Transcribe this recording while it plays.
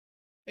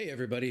Hey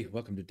everybody,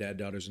 welcome to Dad,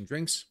 Daughters, and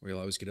Drinks, where you'll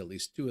always get at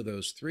least two of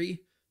those three.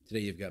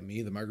 Today you've got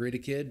me, the Margarita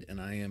Kid, and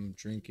I am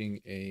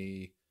drinking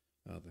I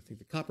think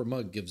the copper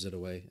mug gives it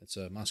away. It's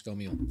a Moscow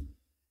Mule.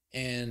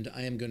 And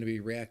I am going to be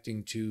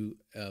reacting to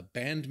a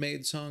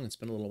Band-Maid song. It's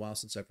been a little while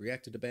since I've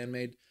reacted to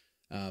Band-Maid.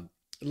 It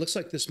looks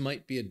like this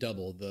might be a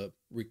double. The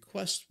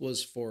request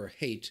was for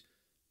Hate,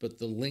 but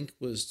the link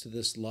was to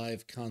this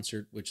live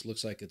concert, which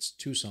looks like it's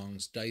two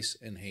songs, Dice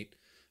and Hate.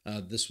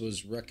 This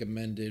was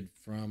recommended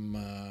from,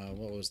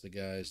 what was the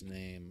guy's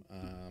name?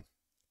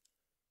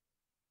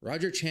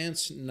 Roger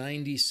Chance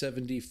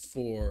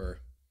 9074.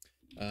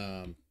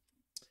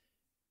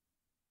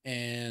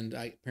 And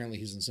apparently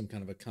he's in some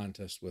kind of a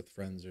contest with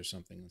friends or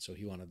something, and so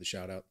he wanted the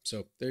shout out.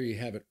 So there you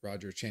have it,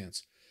 Roger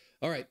Chance.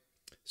 All right,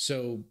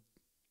 so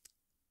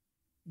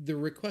the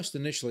request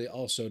initially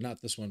also,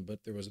 not this one,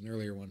 but there was an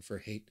earlier one for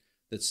Hate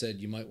that said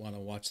you might want to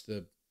watch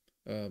the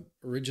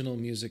original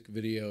music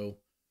video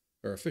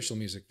or official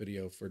music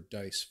video for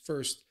Dice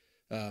first,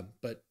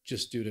 but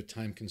just due to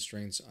time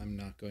constraints, I'm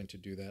not going to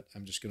do that.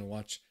 I'm just going to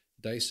watch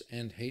Dice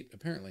and Hate,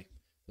 apparently.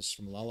 This is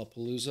from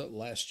Lollapalooza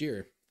last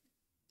year.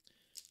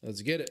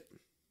 Let's get it.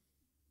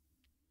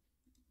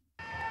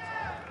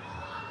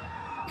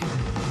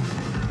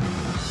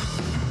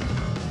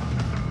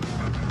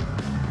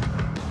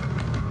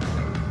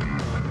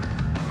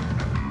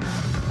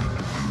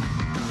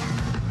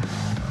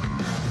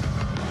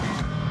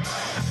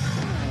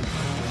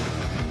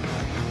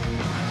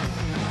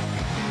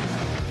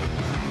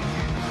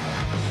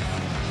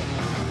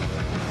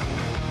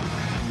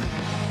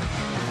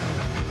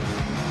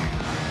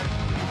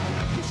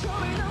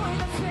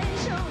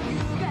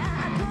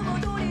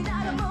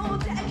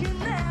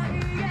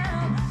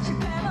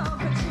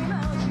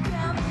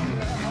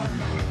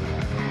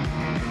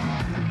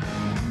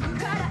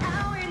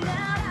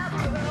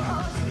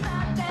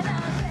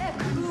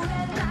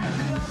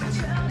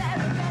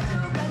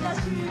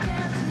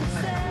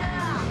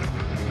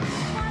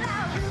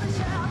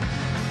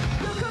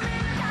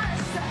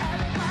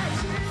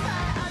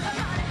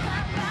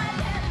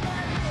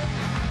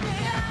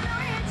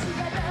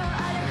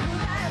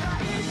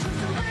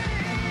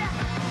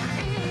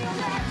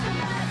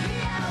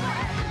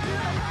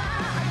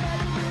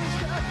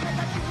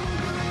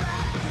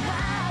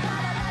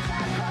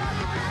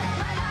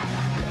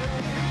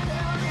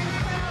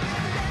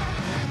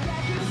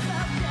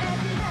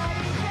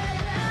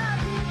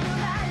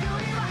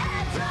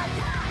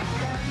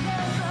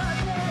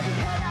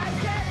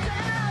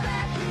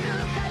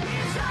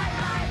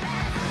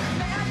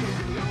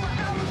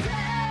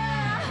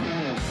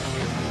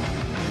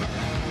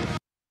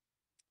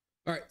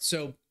 All right,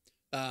 so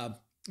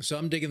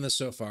I'm digging this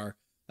so far.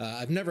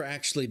 I've never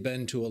actually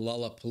been to a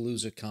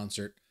Lollapalooza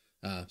concert,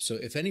 so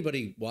if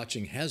anybody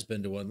watching has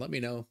been to one, let me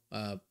know,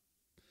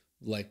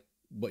 like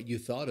what you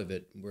thought of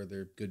it. Were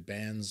there good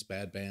bands,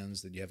 bad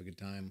bands? Did you have a good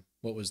time?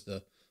 What was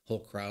the whole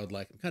crowd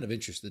like? I'm kind of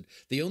interested.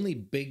 The only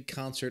big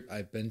concert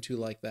I've been to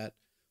like that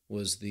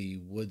was the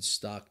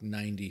Woodstock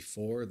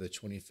 '94, the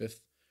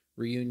 25th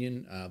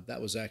reunion. That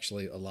was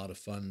actually a lot of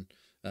fun.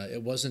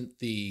 It wasn't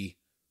the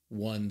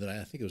one that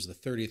I think it was the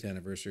 30th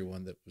anniversary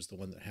one that was the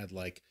one that had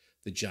like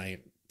the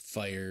giant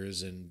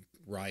fires and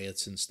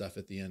riots and stuff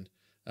at the end.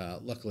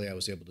 Luckily, I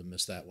was able to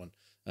miss that one.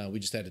 We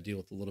just had to deal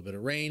with a little bit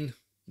of rain.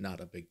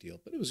 Not a big deal,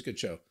 but it was a good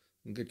show,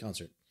 a good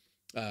concert.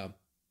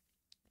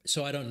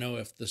 So I don't know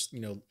if this,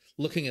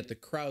 looking at the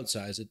crowd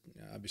size, it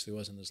obviously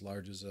wasn't as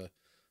large as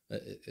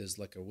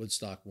like a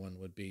Woodstock one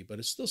would be, but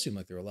it still seemed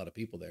like there were a lot of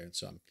people there. And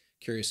so I'm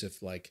curious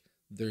if like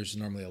there's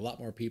normally a lot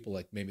more people,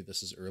 like maybe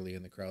this is early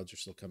and the crowds are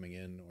still coming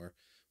in or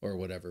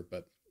whatever.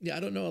 But yeah, I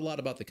don't know a lot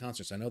about the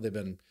concerts. I know they've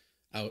been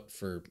out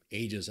for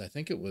ages. I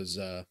think it was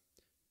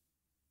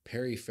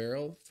Perry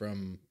Farrell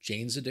from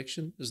Jane's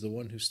Addiction is the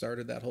one who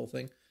started that whole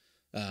thing.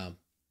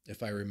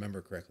 If I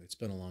remember correctly, it's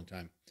been a long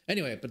time.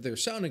 Anyway, but they're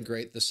sounding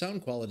great. The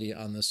sound quality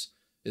on this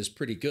is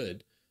pretty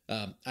good.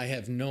 I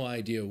have no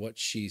idea what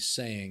she's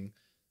saying.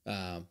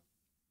 And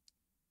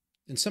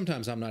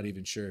sometimes I'm not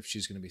even sure if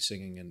she's going to be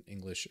singing in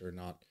English or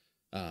not,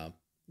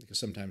 because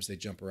sometimes they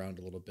jump around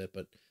a little bit,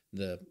 but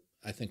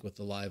I think with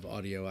the live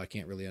audio, I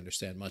can't really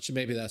understand much. And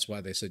maybe that's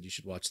why they said you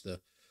should watch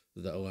the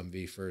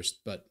OMV first,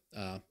 but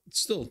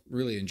still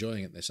really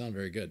enjoying it. They sound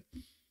very good.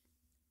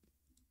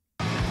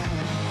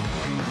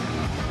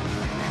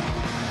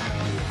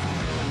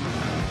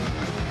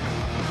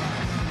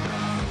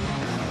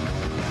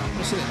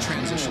 See that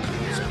transition.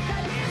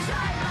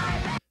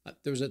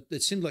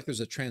 It seemed like there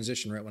was a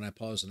transition right when I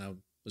paused, and I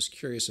was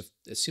curious if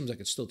it seems like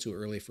it's still too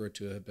early for it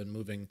to have been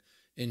moving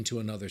into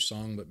another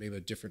song, but maybe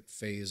a different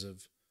phase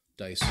of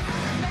Dice.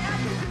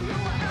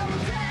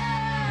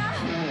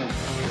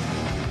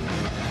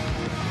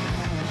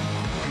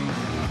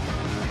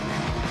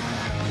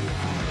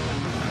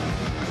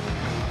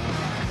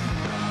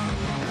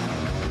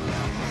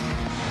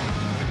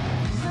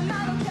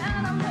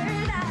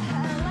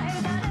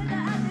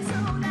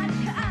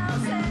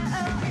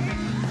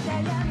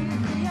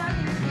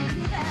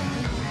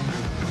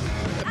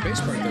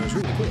 bass part there was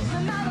really cool.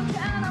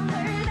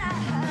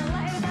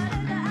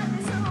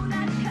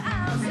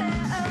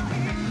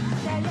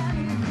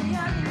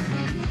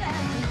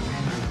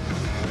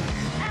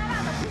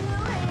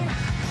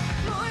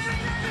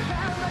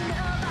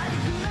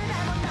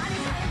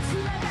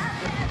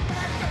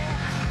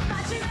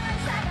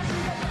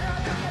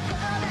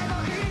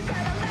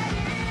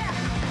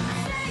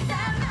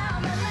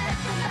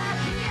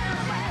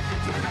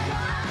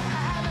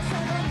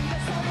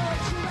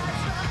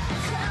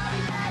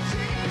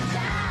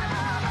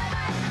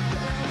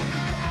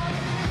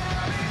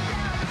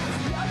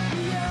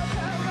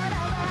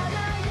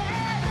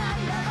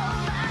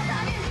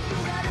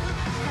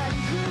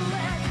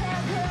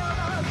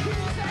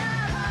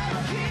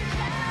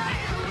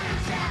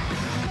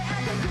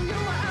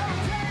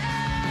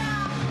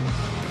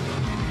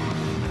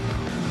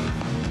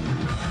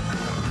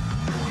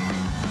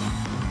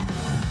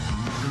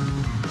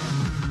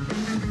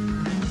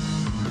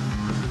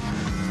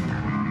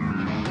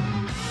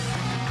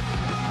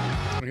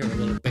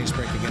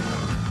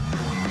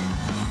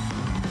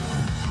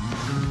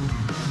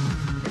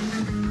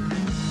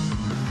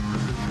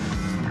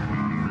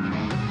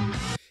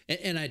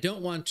 And I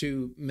don't want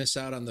to miss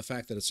out on the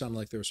fact that it sounded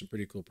like there were some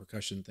pretty cool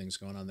percussion things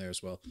going on there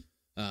as well.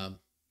 But I'm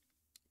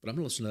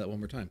gonna listen to that one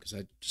more time because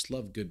I just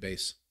love good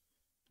bass.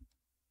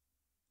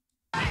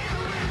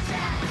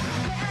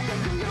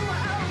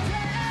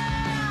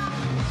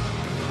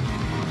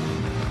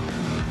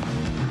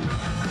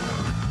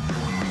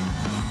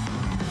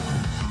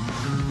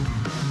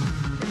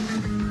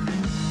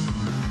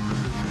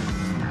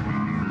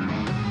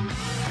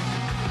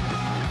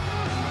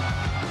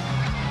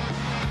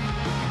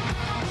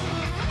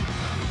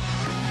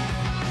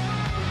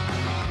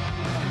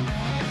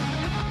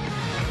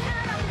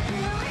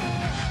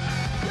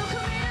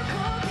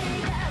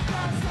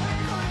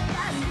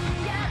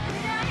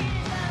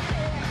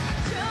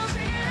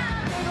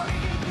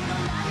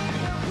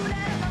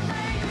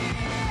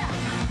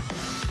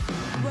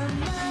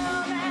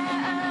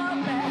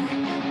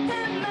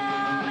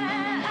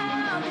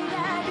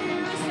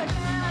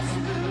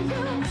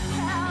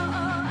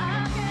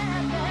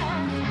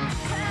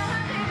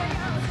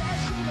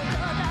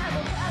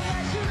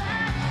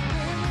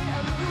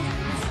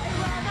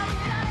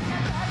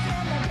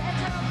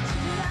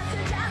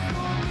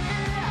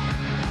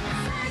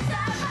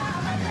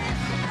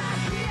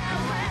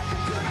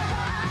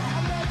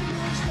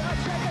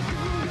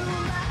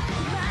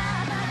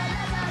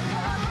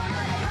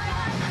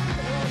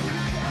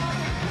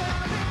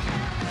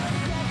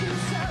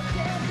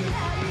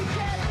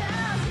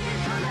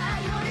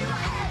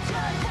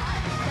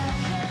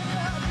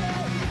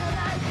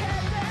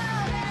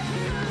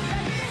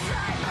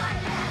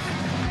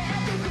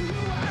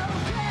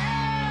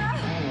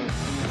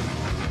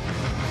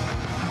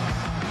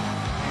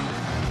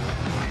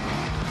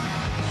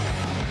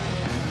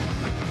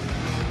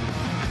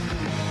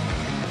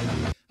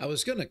 I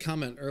was going to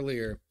comment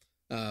earlier.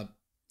 I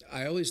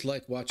always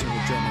like watching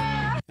the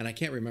drummer, and I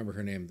can't remember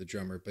her name, the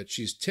drummer, but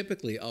she's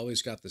typically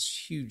always got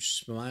this huge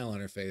smile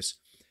on her face.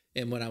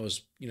 And when I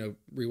was,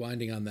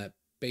 rewinding on that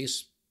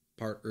bass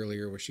part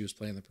earlier where she was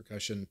playing the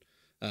percussion,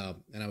 and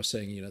I was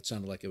saying, it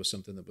sounded like it was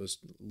something that was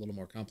a little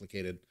more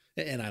complicated.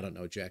 And I don't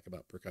know jack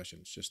about percussion.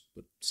 It's just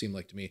what it seemed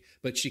like to me.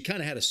 But she kind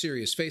of had a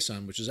serious face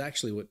on, which is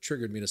actually what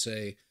triggered me to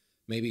say,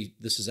 maybe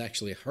this is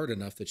actually hard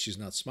enough that she's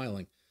not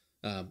smiling.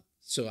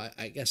 So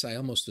I guess I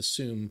almost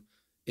assume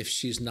if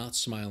she's not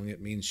smiling,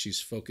 it means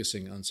she's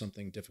focusing on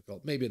something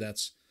difficult. Maybe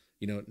that's,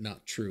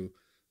 not true.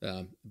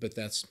 But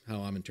that's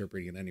how I'm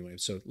interpreting it anyway.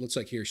 So it looks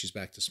like here she's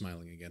back to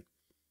smiling again.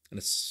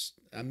 And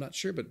I'm not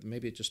sure, but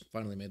maybe it just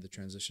finally made the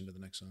transition to the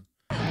next song.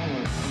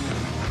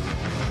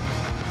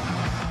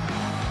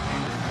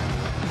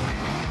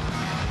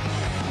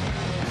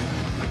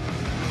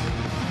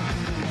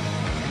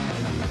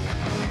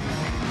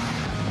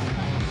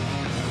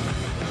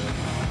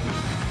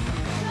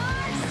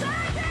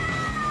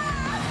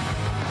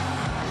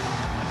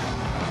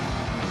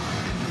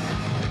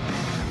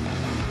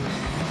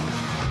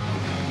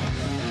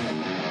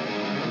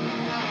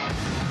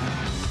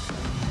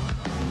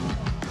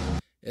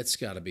 It's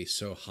got to be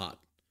so hot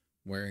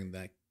wearing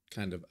that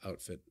kind of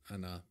outfit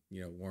on a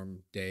warm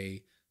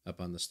day up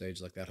on the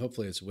stage like that.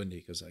 Hopefully it's windy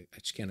because I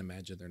just can't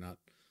imagine they're not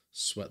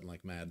sweating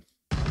like mad.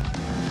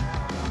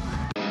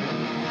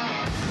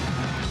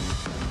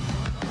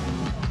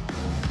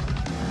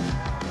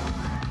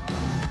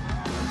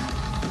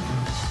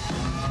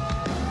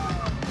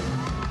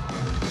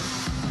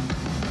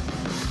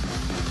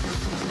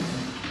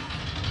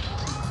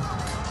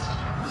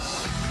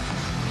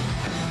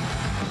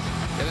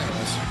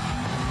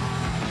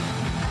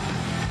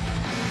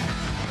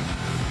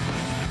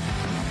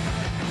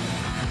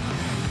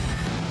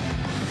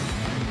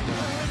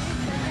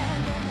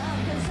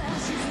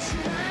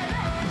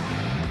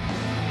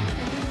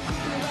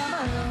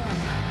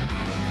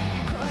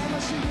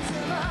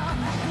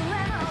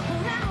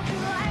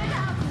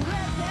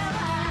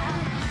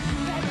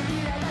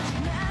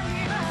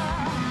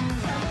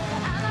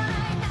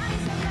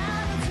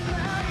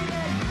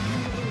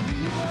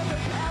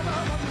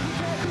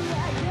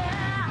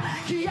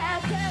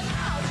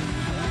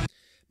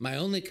 My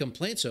only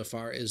complaint so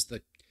far is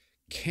the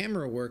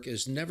camera work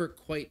is never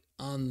quite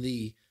on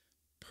the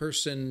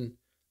person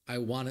I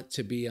want it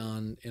to be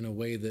on in a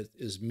way that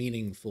is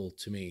meaningful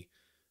to me.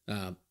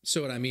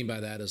 So what I mean by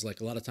that is, like,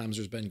 a lot of times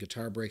there's been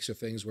guitar breaks or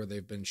things where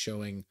they've been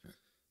showing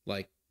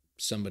like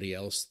somebody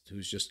else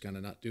who's just kind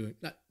of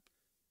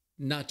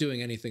not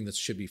doing anything that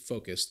should be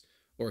focused.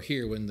 Or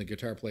here, when the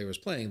guitar player is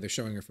playing, they're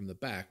showing her from the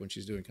back when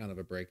she's doing kind of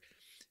a break.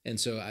 And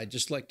so I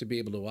just like to be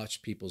able to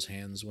watch people's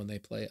hands when they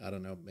play. I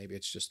don't know, maybe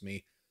it's just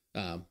me.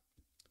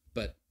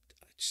 But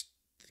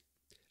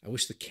I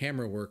wish the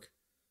camera work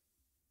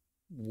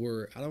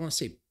were, I don't want to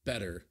say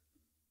better,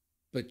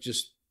 but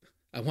just,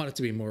 I want it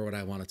to be more what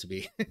I want it to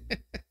be.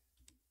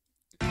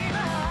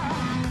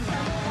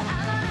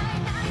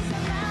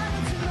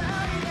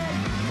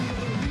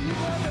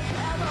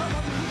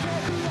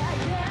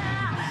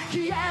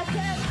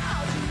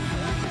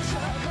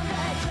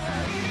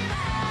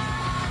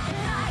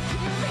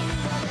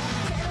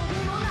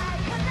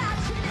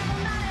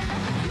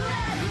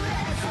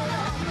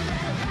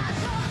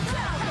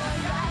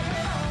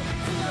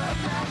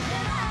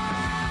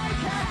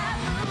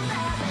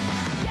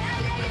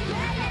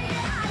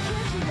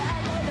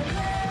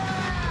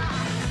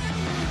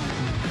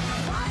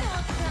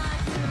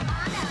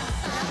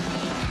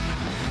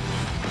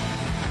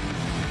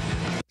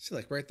 feel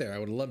like right there, I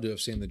would love to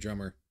have seen the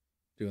drummer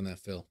doing that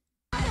fill.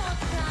 And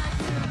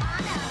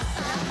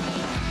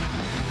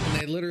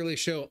they literally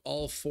show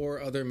all 4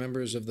 other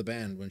members of the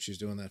band when she's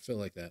doing that fill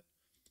like that.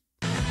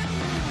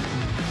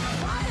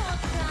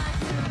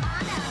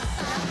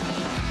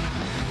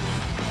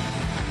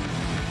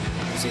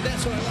 See,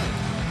 that's what I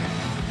like.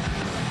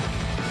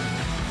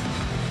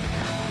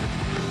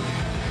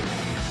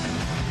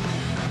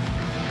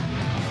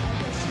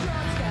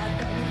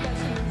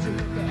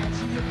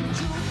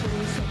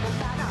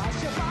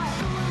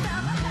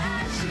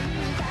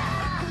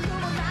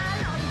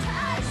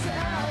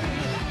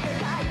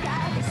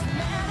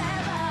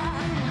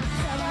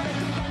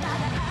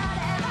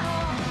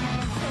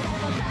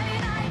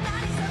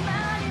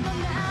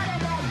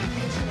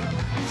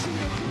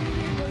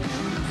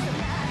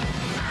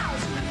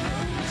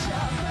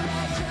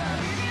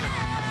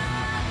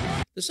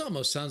 This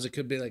almost sounds, it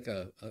could be like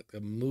a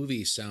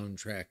movie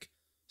soundtrack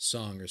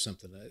song or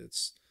something.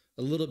 It's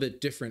a little bit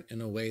different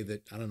in a way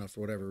that, I don't know, for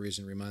whatever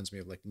reason, reminds me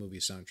of like movie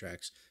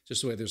soundtracks.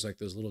 Just the way there's like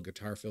those little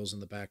guitar fills in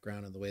the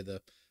background and the way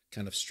the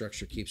kind of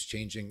structure keeps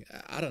changing.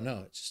 I don't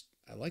know. It's just,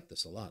 I like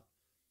this a lot.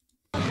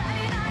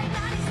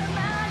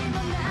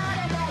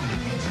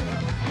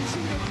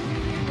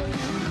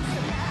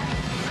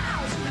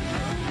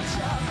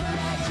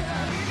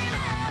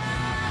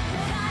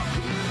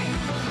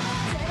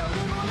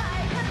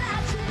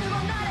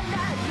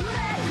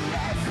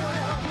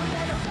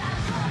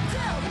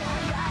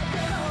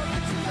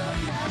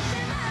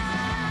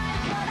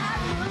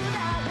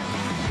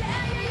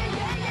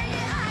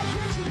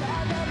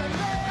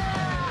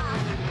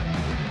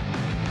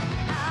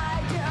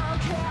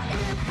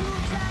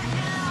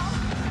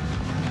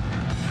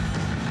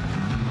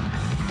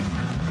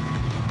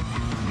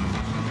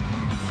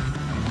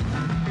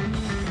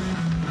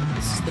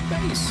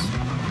 Bass.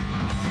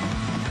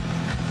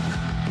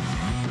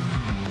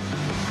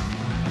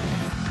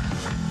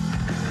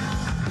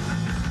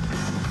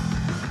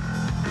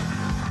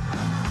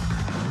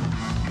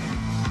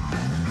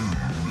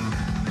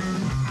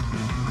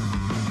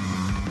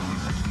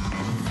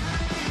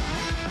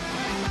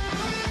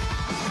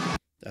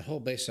 That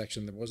whole bass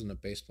section, there wasn't a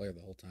bass player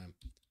the whole time.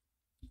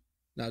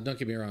 Now, don't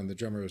get me wrong, the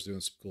drummer was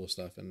doing some cool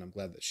stuff, and I'm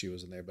glad that she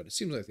was in there, but it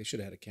seems like they should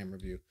have had a camera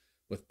view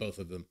with both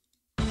of them.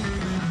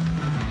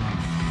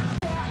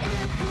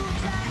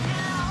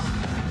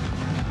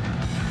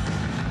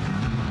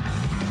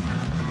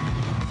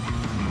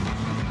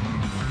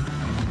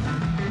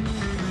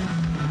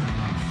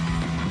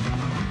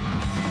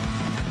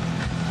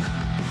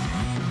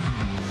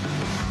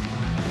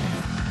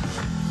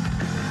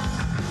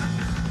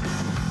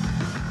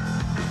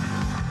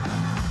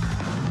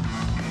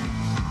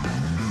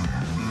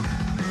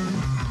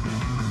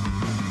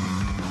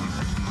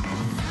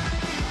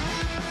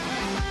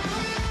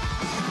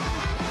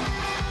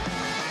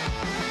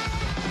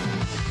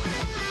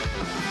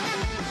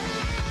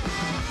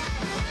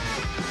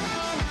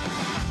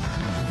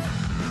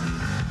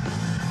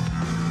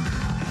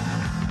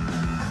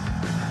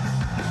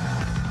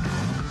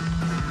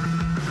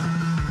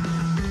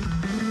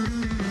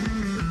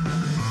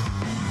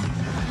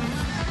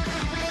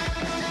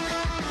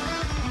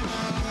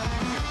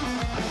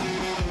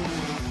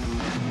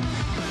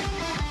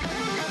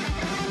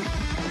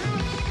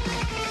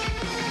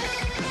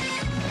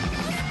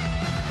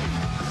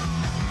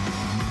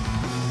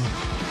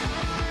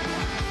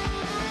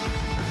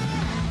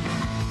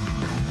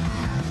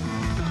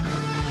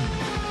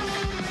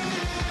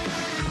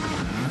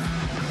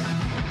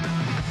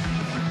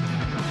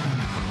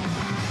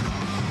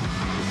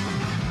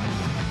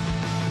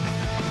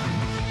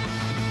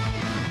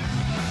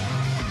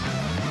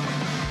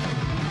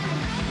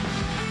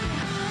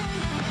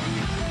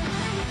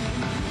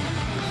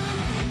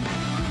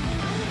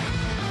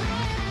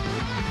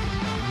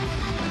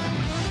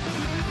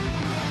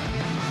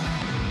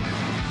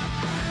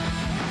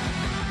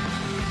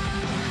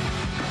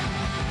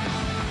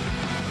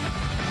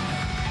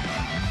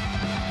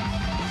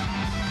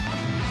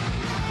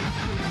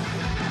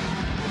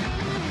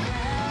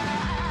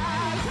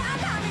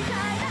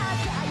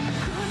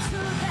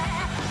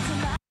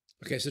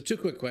 Okay, so 2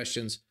 quick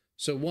questions.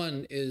 So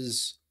one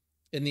is,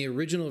 in the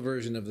original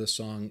version of the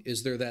song,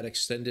 is there that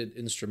extended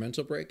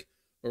instrumental break?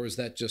 Or was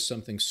that just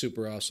something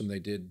super awesome they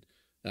did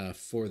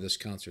for this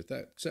concert?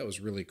 That was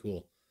really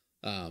cool.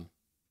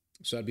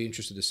 So I'd be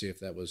interested to see if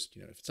that was,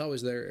 if it's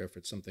always there, or if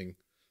it's something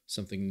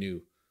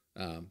new.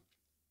 And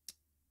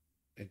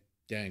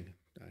dang,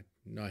 I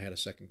know I had a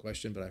second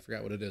question, but I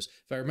forgot what it is.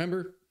 If I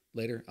remember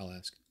later, I'll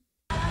ask.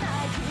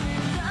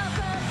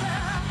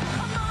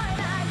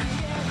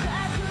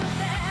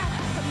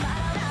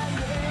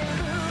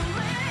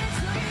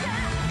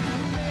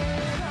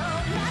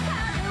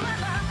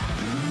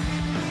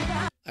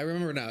 I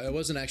remember now, it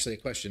wasn't actually a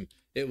question.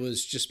 It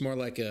was just more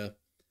like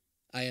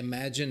I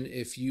imagine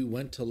if you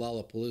went to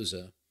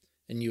Lollapalooza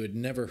and you had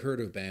never heard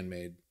of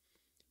Band-Maid,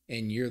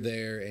 and you're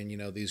there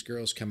and, these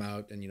girls come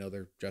out and,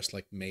 they're dressed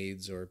like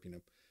maids, or,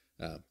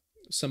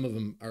 some of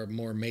them are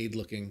more maid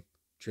looking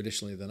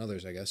traditionally than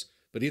others, I guess.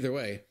 But either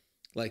way,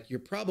 like you're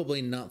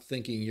probably not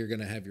thinking you're going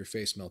to have your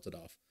face melted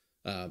off.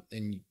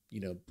 And, you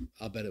know,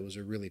 I'll bet it was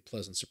a really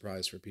pleasant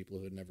surprise for people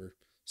who had never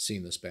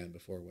seen this band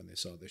before when they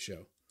saw the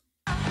show.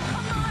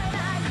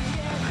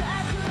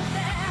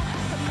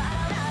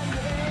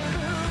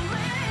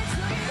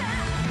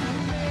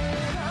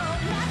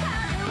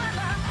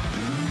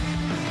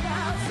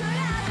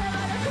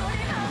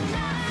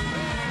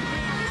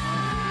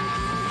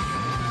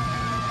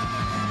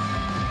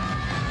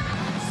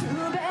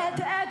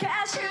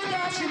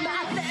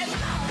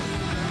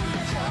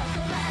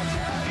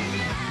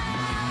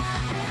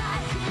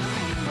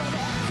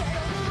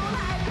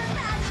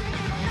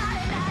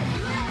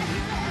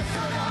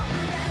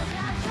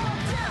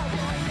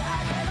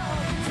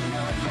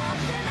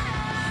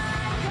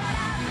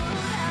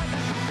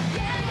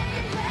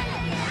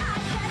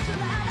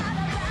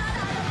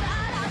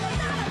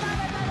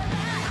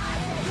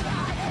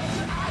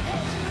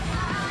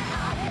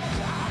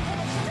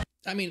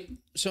 I mean,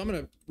 so I'm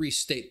going to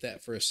restate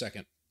that for a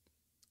second.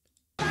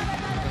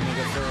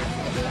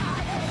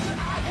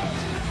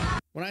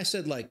 When I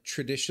said like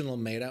traditional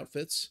maid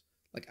outfits,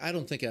 like I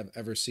don't think I've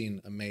ever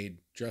seen a maid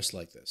dressed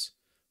like this,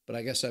 but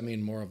I guess I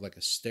mean more of like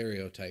a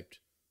stereotyped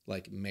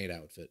like maid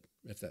outfit,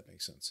 if that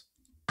makes sense.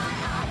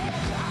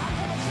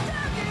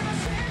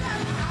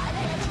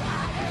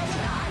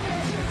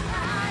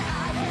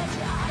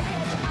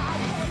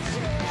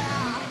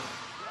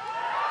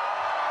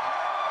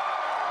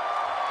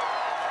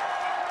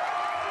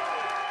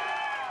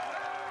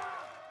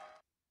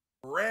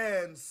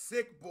 Ran,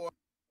 sick boy,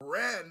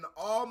 ran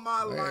all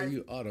my life. Why are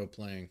you auto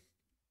playing?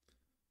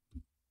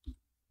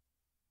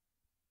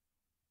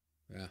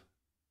 Yeah.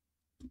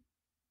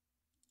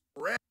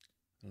 Ran.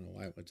 I don't know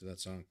why I went to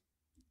that song.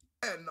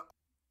 Ran.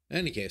 In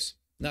any case,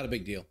 not a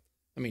big deal.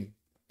 I mean,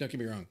 don't get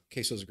me wrong,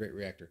 Queso's a great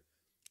reactor.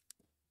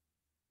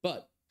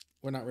 But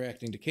we're not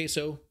reacting to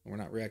Queso, we're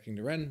not reacting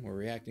to Ren, we're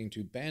reacting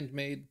to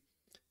Band-Maid,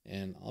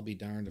 and I'll be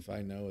darned if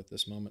I know at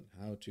this moment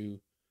how to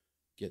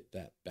get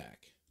that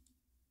back.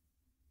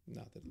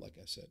 Not that, like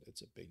I said,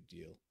 it's a big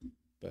deal,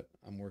 but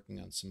I'm working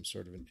on some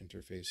sort of an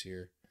interface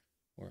here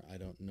where I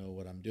don't know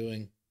what I'm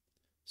doing.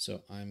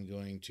 So I'm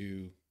going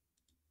to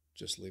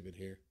just leave it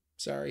here.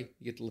 Sorry,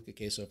 you get to look at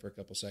Queso for a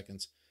couple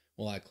seconds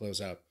while I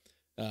close out.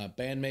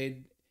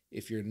 Band-Maid,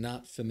 if you're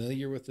not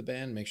familiar with the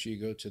band, make sure you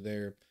go to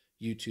their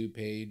YouTube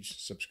page,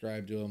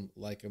 subscribe to them,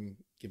 like them,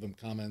 give them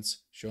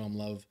comments, show them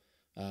love.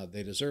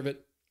 They deserve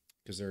it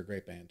because they're a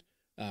great band.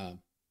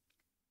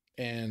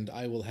 And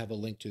I will have a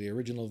link to the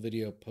original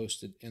video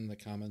posted in the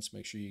comments.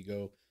 Make sure you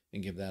go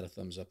and give that a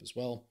thumbs up as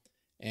well.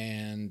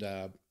 And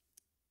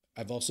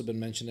I've also been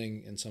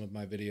mentioning in some of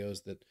my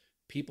videos that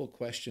people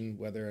question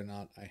whether or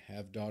not I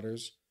have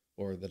daughters,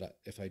 or that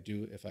if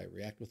I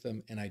react with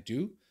them, and I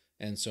do.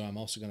 And so I'm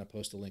also going to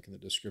post a link in the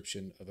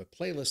description of a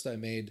playlist I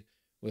made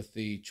with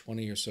the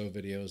 20 or so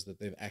videos that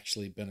they've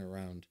actually been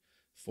around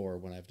for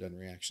when I've done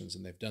reactions,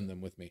 and they've done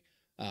them with me.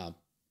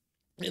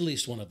 At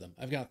least one of them.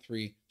 I've got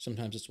 3.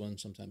 Sometimes it's 1,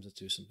 sometimes it's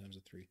 2, sometimes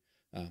it's 3.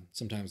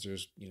 Sometimes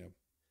there's, you know,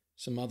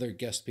 some other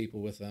guest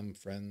people with them,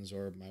 friends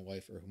or my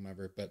wife or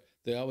whomever, but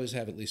they always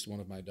have at least one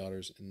of my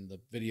daughters in the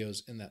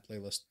videos in that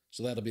playlist.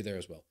 So that'll be there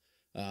as well.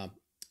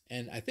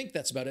 And I think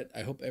that's about it.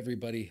 I hope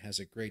everybody has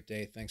a great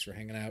day. Thanks for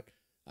hanging out.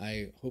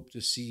 I hope to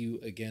see you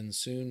again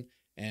soon.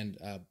 And,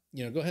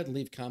 you know, go ahead and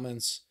leave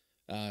comments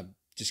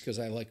just because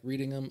I like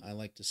reading them. I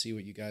like to see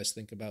what you guys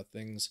think about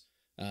things.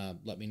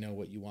 Let me know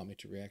what you want me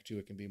to react to.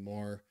 It can be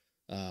more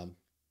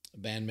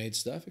Band-Maid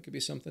stuff. It could be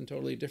something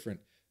totally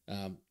different.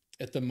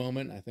 At the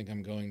moment, I think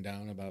I'm going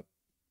down about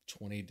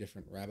 20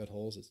 different rabbit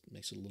holes. It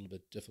makes it a little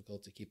bit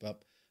difficult to keep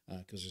up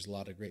because there's a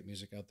lot of great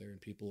music out there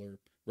and people are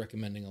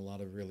recommending a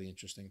lot of really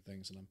interesting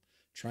things. And I'm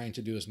trying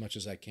to do as much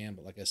as I can.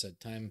 But like I said,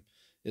 time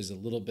is a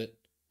little bit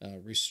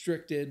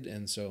restricted.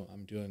 And so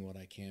I'm doing what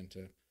I can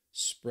to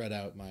spread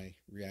out my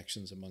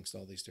reactions amongst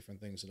all these different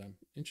things that I'm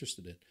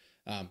interested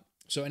in.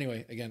 So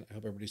anyway, again, I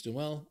hope everybody's doing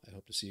well. I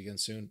hope to see you again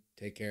soon.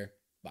 Take care.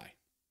 Bye.